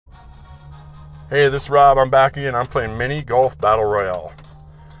Hey, this is Rob. I'm back again. I'm playing Mini Golf Battle Royale.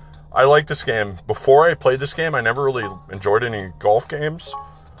 I like this game. Before I played this game, I never really enjoyed any golf games.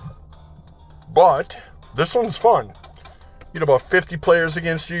 But this one's fun. You get about 50 players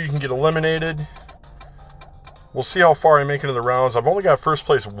against you. You can get eliminated. We'll see how far I make into the rounds. I've only got first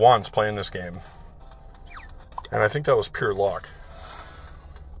place once playing this game. And I think that was pure luck.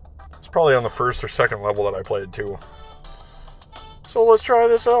 It's probably on the first or second level that I played too. So let's try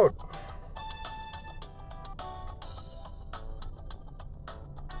this out.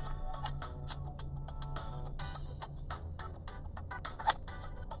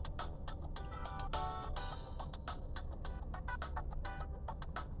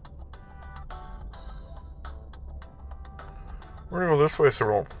 We're gonna go this way so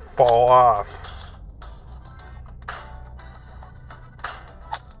we won't fall off.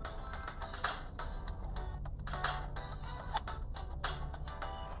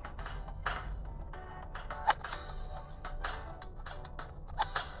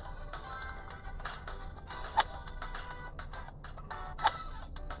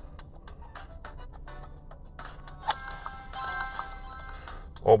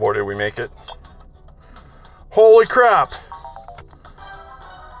 Oh boy, did we make it. Holy crap!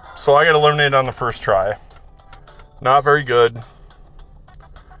 So I got eliminated on the first try. Not very good.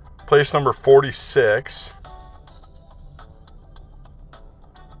 Place number 46.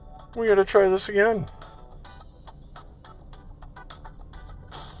 We gotta try this again.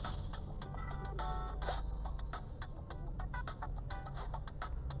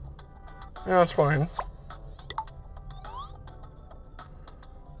 Yeah, that's fine.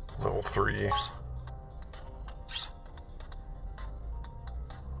 Level 3.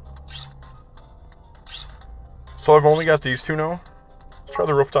 So I've only got these two now. Let's try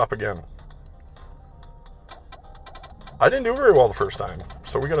the rooftop again. I didn't do very well the first time,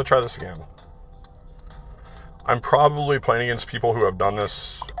 so we gotta try this again. I'm probably playing against people who have done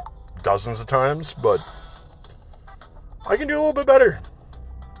this dozens of times, but I can do a little bit better.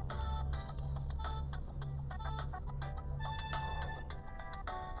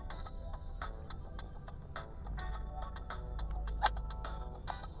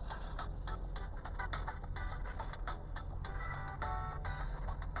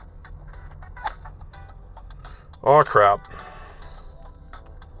 Oh, crap.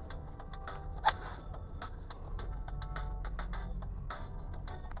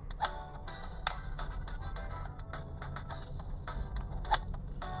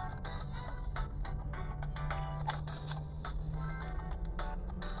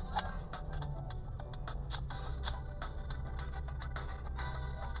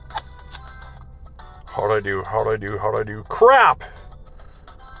 How'd I do? How'd I do? How'd I do? Crap!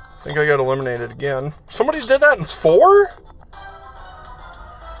 I think I got eliminated again. Somebody did that in 4?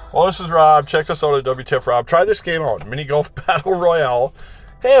 Well, this is Rob. Check us out at WTF Rob. Try this game out. Mini Golf Battle Royale.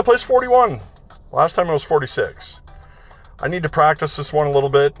 Hey, I placed 41. Last time I was 46. I need to practice this one a little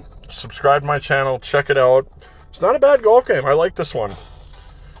bit. Subscribe to my channel. Check it out. It's not a bad golf game. I like this one.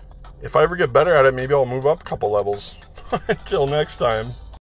 If I ever get better at it, maybe I'll move up a couple levels. Until next time.